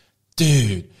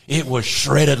 dude, it was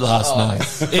shredded last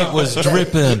night. It was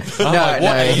dripping.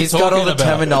 He's got all the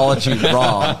terminology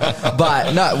wrong.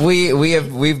 But no,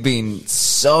 we've been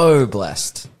so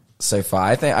blessed so far.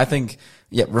 I think,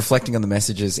 reflecting on the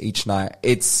messages each night,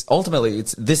 it's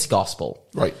this gospel.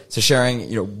 Right. So sharing,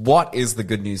 what is the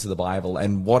good news of the Bible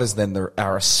and what is then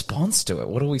our response to it?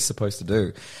 What are we supposed to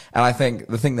do? And I think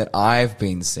the thing that I've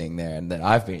been seeing there and that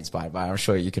I've been inspired by, I'm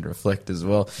sure you can reflect as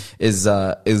well, is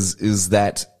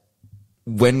that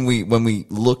when we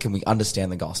look and we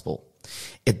understand the gospel,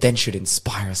 it then should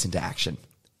inspire us into action.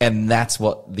 And that's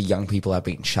what the young people are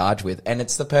being charged with. And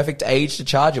it's the perfect age to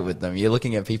charge it with them. You're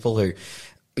looking at people who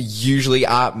usually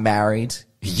aren't married,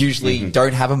 usually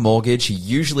don't have a mortgage, who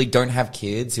usually don't have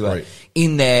kids, who are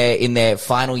in their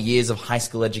final years of high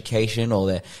school education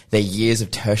or their years of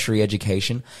tertiary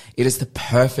education. It is the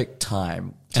perfect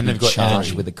time to be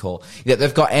charged with a call. Yeah,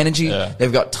 they've got energy,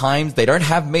 they've got time, they don't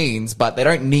have means, but they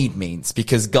don't need means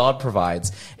because God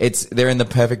provides. They're in the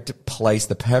perfect place,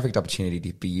 the perfect opportunity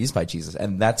to be used by Jesus.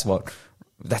 And that's what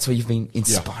you've been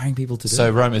inspiring people to do. So,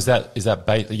 Rome, is that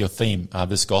your theme,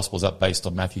 this gospel, is that based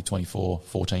on Matthew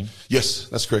 24:14? Yes,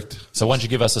 that's correct. So why don't you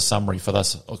give us a summary for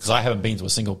this? Because I haven't been to a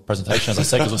single presentation, as I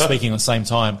said, because we're speaking at the same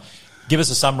time. Give us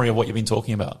a summary of what you've been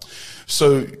talking about.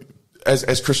 So,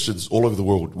 as Christians all over the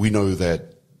world, we know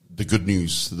that the good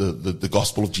news, the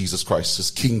gospel of Jesus Christ, His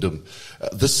kingdom,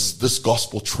 this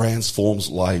gospel transforms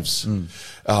lives.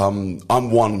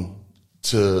 I'm one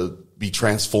to be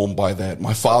transformed by that.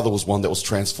 My father was one that was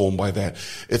transformed by that.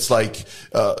 It's like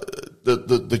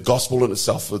the gospel in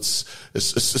itself. It's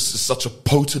such a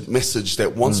potent message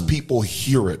that once people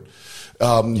hear it,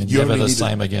 you're never the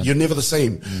same again. You're never the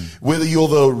same. Whether you're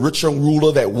the rich young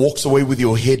ruler that walks away with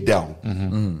your head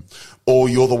down, or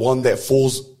you're the one that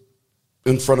falls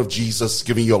in front of Jesus,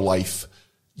 giving your life,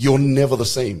 you're never the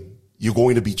same. You're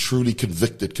going to be truly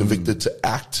convicted to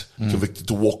act, convicted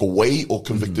to walk away, or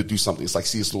convicted to do something. It's like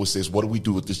C.S. Lewis says, what do we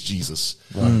do with this Jesus?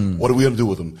 What are we going to do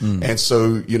with him? And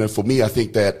so, for me, I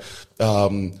think that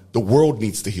the world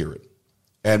needs to hear it.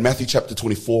 And Matthew chapter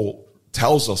 24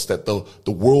 tells us that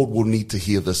the world will need to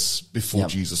hear this before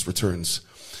Jesus returns.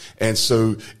 And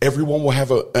so everyone will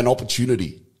have an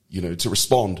opportunity, to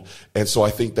respond. And so I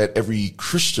think that every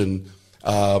Christian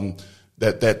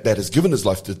that has given his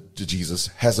life to Jesus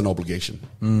has an obligation.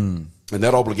 And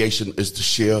that obligation is to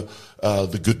share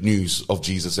the good news of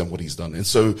Jesus and what he's done. And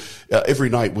so every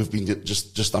night we've been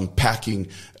just unpacking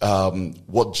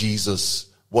what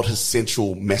his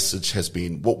central message has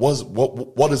been.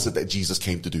 What is it that Jesus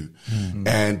came to do?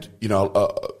 And,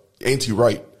 N.T.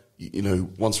 Wright,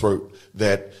 once wrote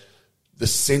that the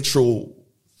central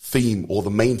theme or the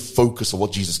main focus of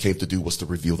what Jesus came to do was to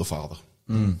reveal the Father.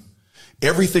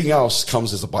 Everything else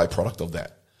comes as a byproduct of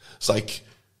that. It's like,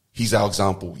 he's our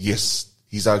example. Yes,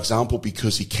 he's our example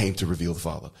because he came to reveal the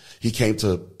Father. He came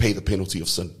to pay the penalty of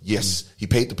sin. Yes, he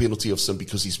paid the penalty of sin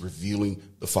because he's revealing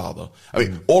the Father. I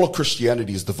mean, all of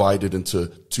Christianity is divided into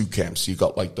two camps. You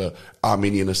got like the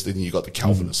Arminianist and you got the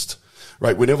Calvinist.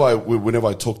 Right. Whenever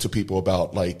I talk to people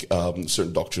about like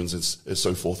certain doctrines and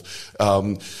so forth,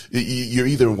 you're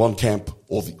either in one camp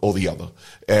or the other.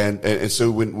 And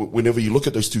so whenever you look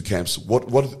at those two camps, what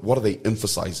are they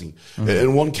emphasizing?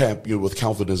 In one camp, with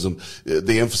Calvinism,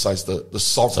 they emphasize the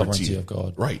sovereignty of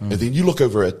God. Right. And then you look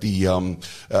over at the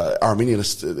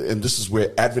Arminianist, and this is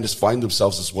where Adventists find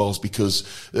themselves as well, is because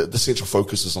the central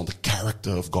focus is on the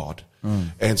character of God.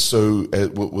 And so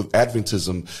with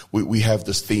Adventism, we have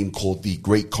this theme called the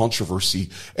Great Controversy,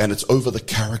 and it's over the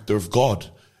character of God,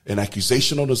 an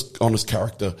accusation on his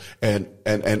character, and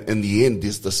in the end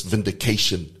there's this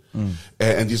vindication. And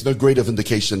there's no greater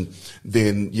vindication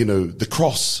than the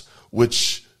cross,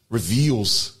 which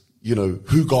reveals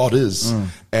who God is.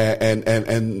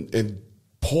 And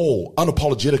Paul,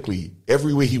 unapologetically,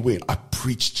 everywhere he went, I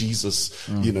preached Jesus,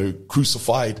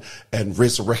 crucified and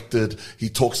resurrected. He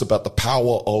talks about the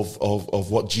power of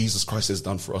what Jesus Christ has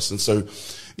done for us. And so,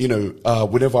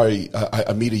 whenever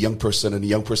I meet a young person and a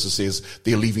young person says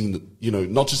they're leaving,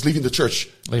 not just leaving the church,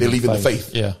 they're leaving the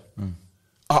faith. Yeah.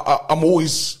 I'm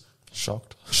always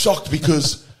shocked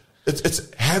because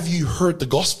It's have you heard the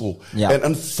gospel? Yeah. And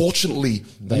unfortunately,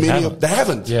 They they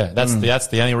haven't. Yeah, that's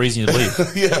the only reason you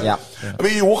believe. Yeah. Yeah. I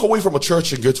mean, you walk away from a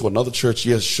church and go to another church,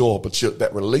 yes, sure, but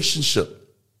that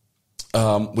relationship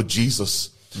with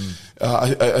Jesus.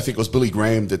 I think it was Billy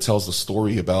Graham that tells the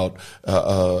story about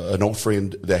an old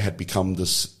friend that had become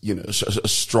this, a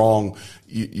strong,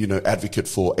 advocate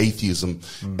for atheism,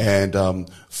 and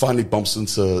finally bumps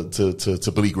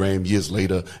into Billy Graham years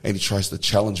later, and he tries to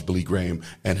challenge Billy Graham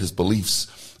and his beliefs.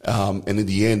 And in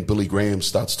the end, Billy Graham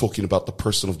starts talking about the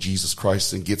person of Jesus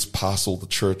Christ and gets past all the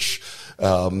church,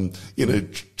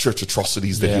 church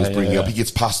atrocities that he was bringing up. He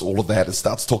gets past all of that and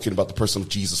starts talking about the person of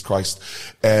Jesus Christ.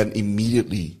 And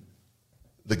immediately,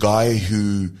 the guy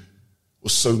who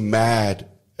was so mad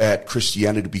at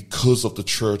Christianity because of the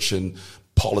church and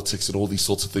politics and all these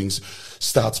sorts of things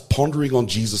starts pondering on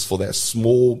Jesus for that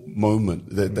small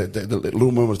moment, that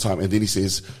little moment of time. And then he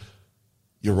says,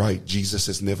 "You're right. Jesus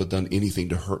has never done anything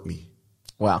to hurt me."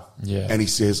 Wow. Yeah. And he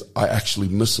says, "I actually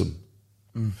miss him."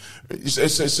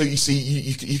 So you see,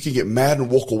 you can get mad and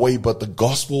walk away, but the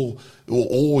gospel will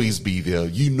always be there.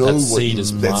 That seed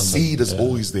is that planted. seed is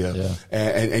always there, Yeah.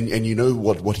 and you know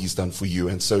what he's done for you.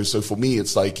 And so for me,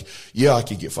 it's like, yeah, I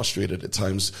can get frustrated at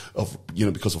times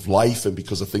because of life and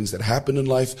because of things that happen in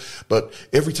life. But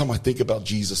every time I think about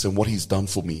Jesus and what he's done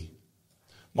for me,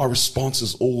 my response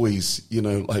is always,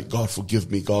 like, God,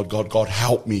 forgive me. God,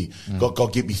 help me.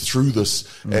 God, get me through this.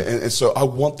 And so I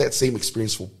want that same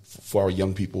experience for our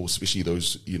young people, especially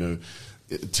those,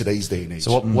 today's day and age.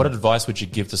 So what advice would you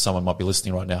give to someone who might be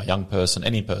listening right now, a young person,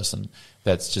 any person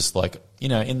that's just like,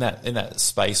 in that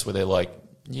space where they're like,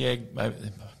 yeah, maybe,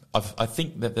 I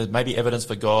think that there may be evidence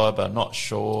for God, but I'm not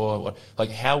sure.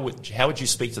 How would you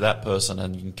speak to that person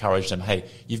and encourage them? Hey,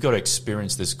 you've got to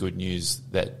experience this good news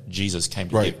that Jesus came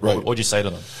to give. What would you say to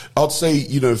them? I'd say,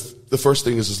 the first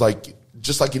thing is like,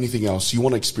 just like anything else, you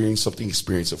want to experience something,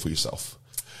 experience it for yourself.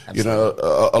 Absolutely.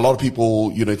 A lot of people,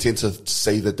 tend to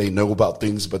say that they know about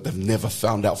things, but they've never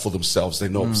found out for themselves. They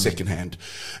know secondhand.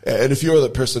 And if you're the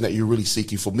person that you're really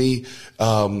seeking, for me,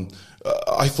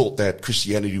 I thought that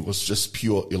Christianity was just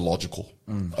pure illogical.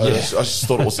 I just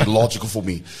thought it was illogical for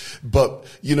me. But,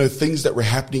 things that were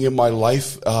happening in my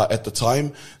life, at the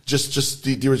time,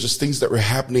 there were just things that were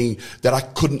happening that I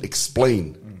couldn't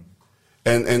explain.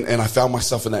 And I found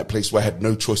myself in that place where I had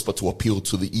no choice but to appeal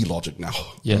to the illogic now.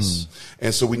 Yes.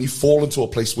 And so when you fall into a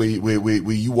place where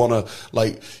you want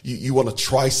to, you want to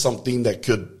try something that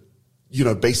could,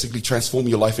 basically transform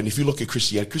your life. And if you look at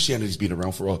Christianity's been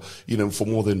around for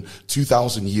more than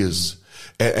 2,000 years.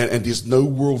 And there's no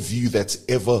worldview that's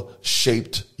ever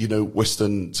shaped,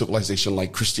 Western civilization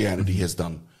like Christianity has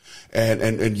done.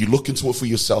 And you look into it for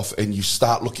yourself, and you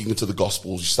start looking into the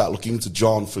Gospels. You start looking into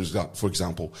John, for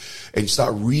example, and you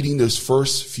start reading those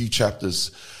first few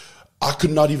chapters. I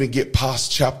could not even get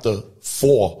past chapter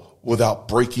 4 without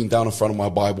breaking down in front of my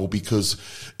Bible, because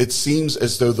it seems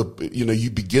as though you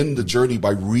begin the journey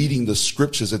by reading the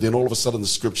scriptures, and then all of a sudden the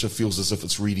scripture feels as if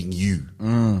it's reading you.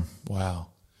 Wow.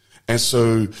 And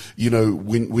so,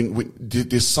 when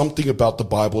there's something about the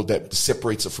Bible that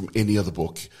separates it from any other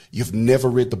book. You've never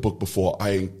read the book before,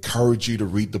 I encourage you to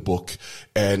read the book.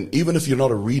 And even if you're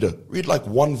not a reader, read like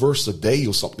one verse a day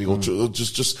or something, or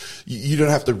just, you don't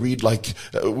have to read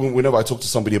whenever I talk to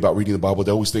somebody about reading the Bible,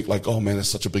 they always think like, oh man, that's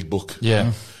such a big book.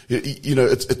 Yeah.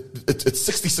 It's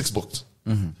 66 books.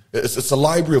 It's a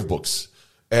library of books.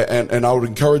 And I would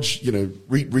encourage,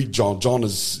 read John. John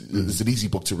is an easy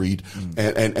book to read.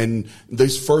 And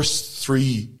those first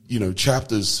 3,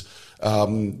 chapters,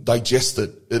 digest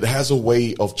it. It has a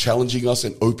way of challenging us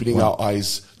and opening our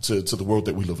eyes to the world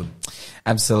that we live in.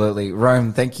 Absolutely.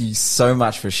 Rome, thank you so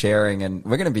much for sharing. And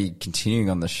we're going to be continuing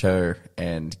on the show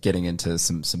and getting into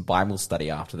some Bible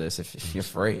study after this. If you're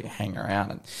free, hang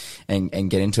around and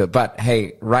get into it. But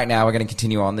hey, right now we're going to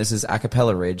continue on. This is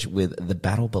Acapella Ridge with The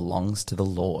Battle Belongs to the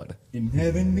Lord. In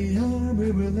heaven beyond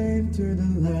we will enter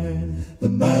the land. The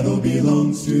battle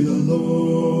belongs to the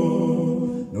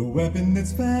Lord. No weapon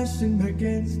that's fashioned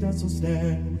against us will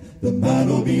stand. The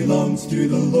battle belongs to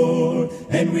the Lord.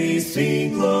 And we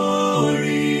sing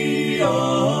glory,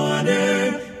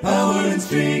 honor, power and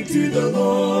strength to the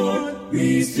Lord.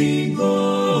 We sing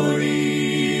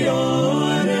glory,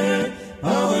 honor,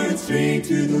 power and strength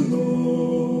to the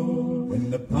Lord.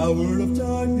 When the power of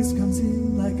darkness comes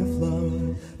in like a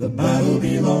flood, the battle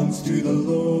belongs to the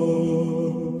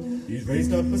Lord. He's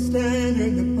raised up a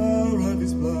standard, the power of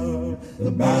his blood.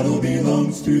 The battle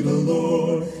belongs to the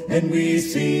Lord. And we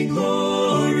sing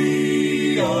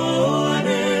glory,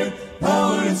 honor,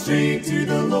 power and strength to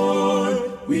the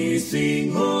Lord. We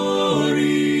sing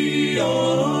glory,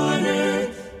 honor,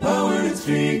 power and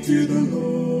strength to to the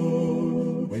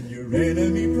Lord. When your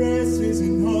enemy presses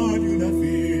in hard, do not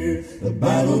fear. The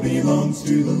battle belongs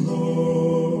to the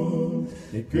Lord.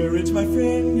 Take courage, my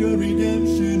friend, your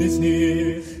redemption is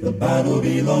near. The battle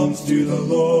belongs to the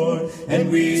Lord. And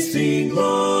we sing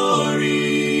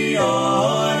glory,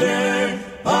 honor,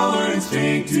 power and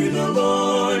strength to the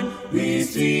Lord. We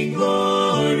sing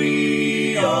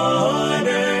glory,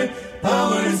 honor,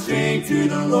 power and strength to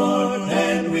the Lord.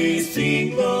 And we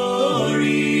sing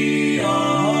glory,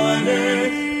 honor,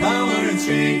 power and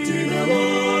strength to the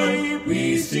Lord.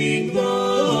 We sing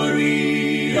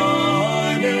glory,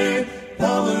 honor,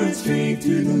 power and strength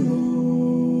to the Lord.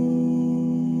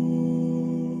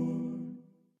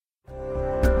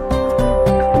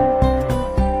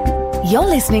 You're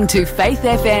listening to Faith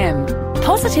FM,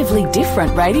 positively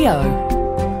different radio.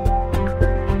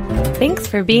 Thanks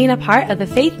for being a part of the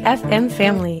Faith FM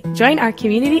family. Join our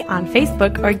community on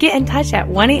Facebook or get in touch at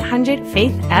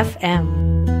 1-800-FAITH-FM.